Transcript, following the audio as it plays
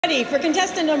Ready for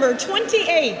contestant number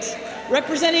 28,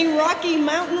 representing Rocky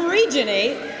Mountain Region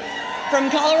 8, from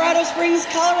Colorado Springs,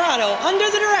 Colorado, under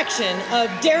the direction of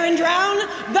Darin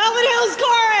Valley Hills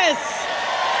Chorus.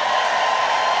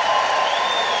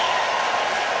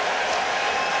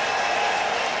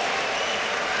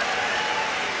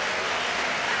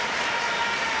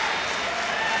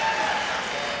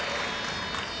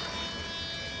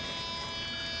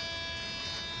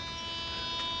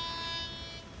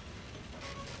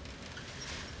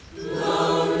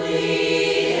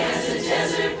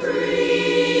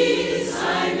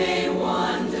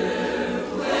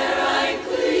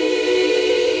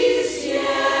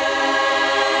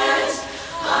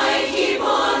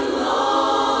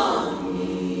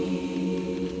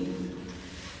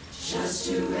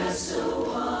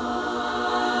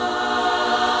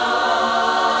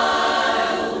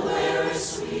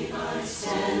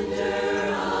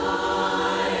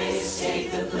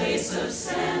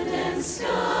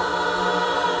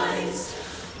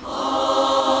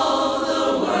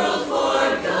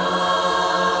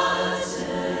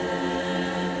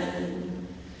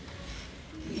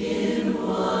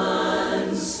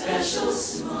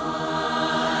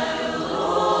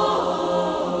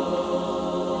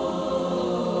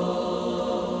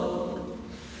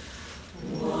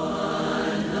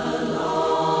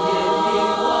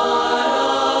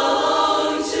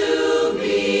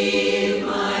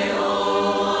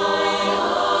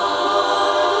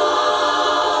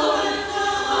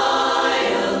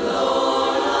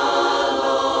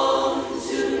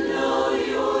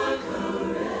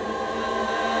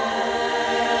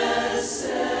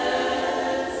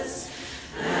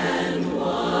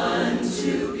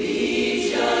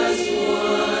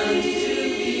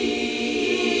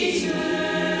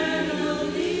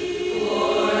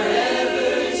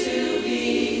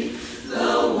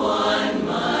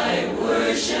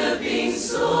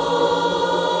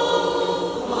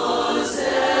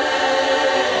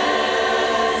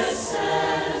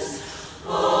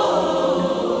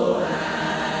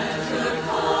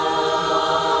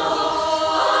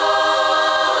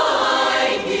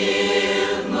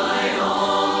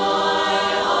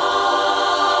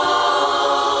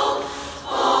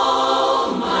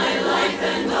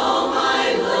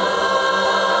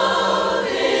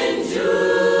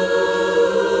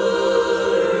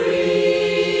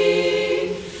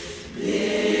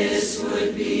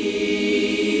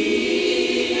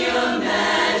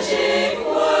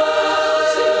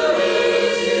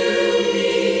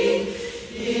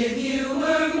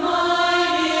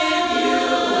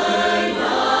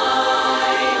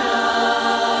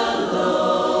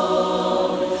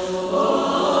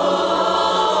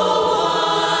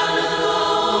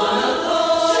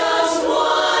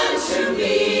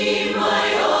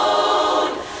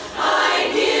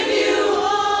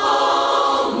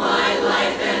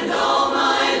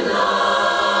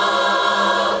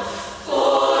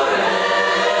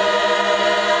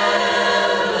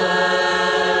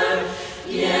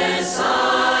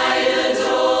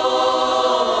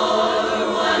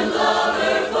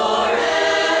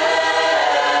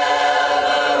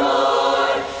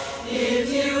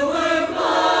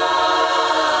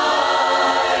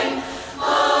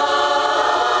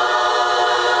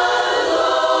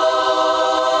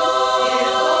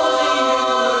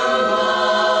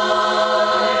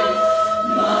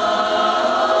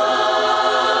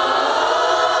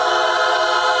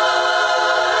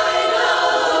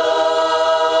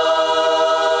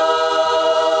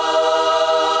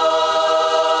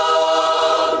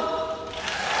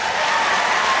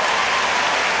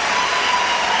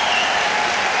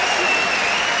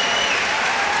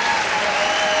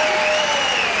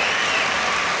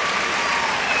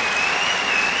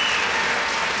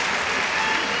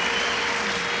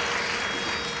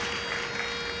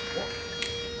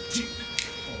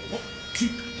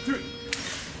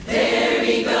 There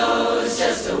he goes,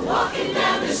 just a-walking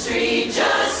down the street,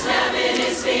 just snapping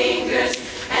his fingers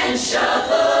and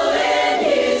shuffling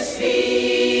his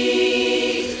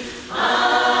feet.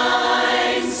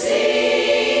 I'm singing.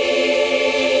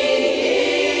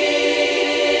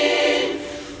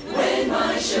 When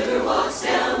my sugar walks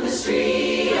down the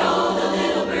street, all the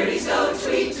little birdies go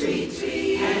tweet, tweet,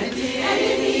 tweet. And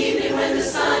in the evening when the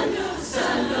sun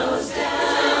goes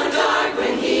down, dark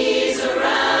when he's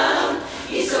around,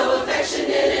 he's so affectionate,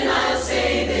 and I'll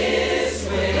say this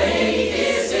way,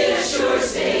 is it a sure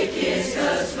stay kiss,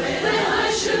 'cause when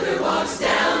my sugar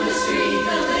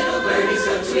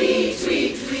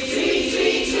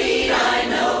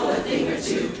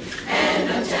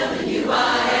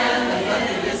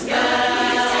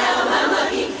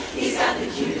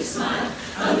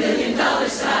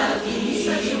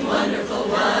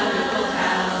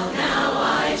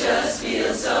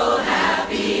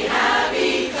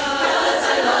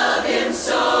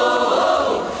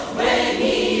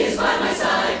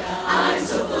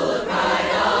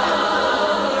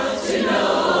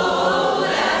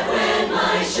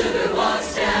sugar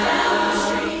walks down.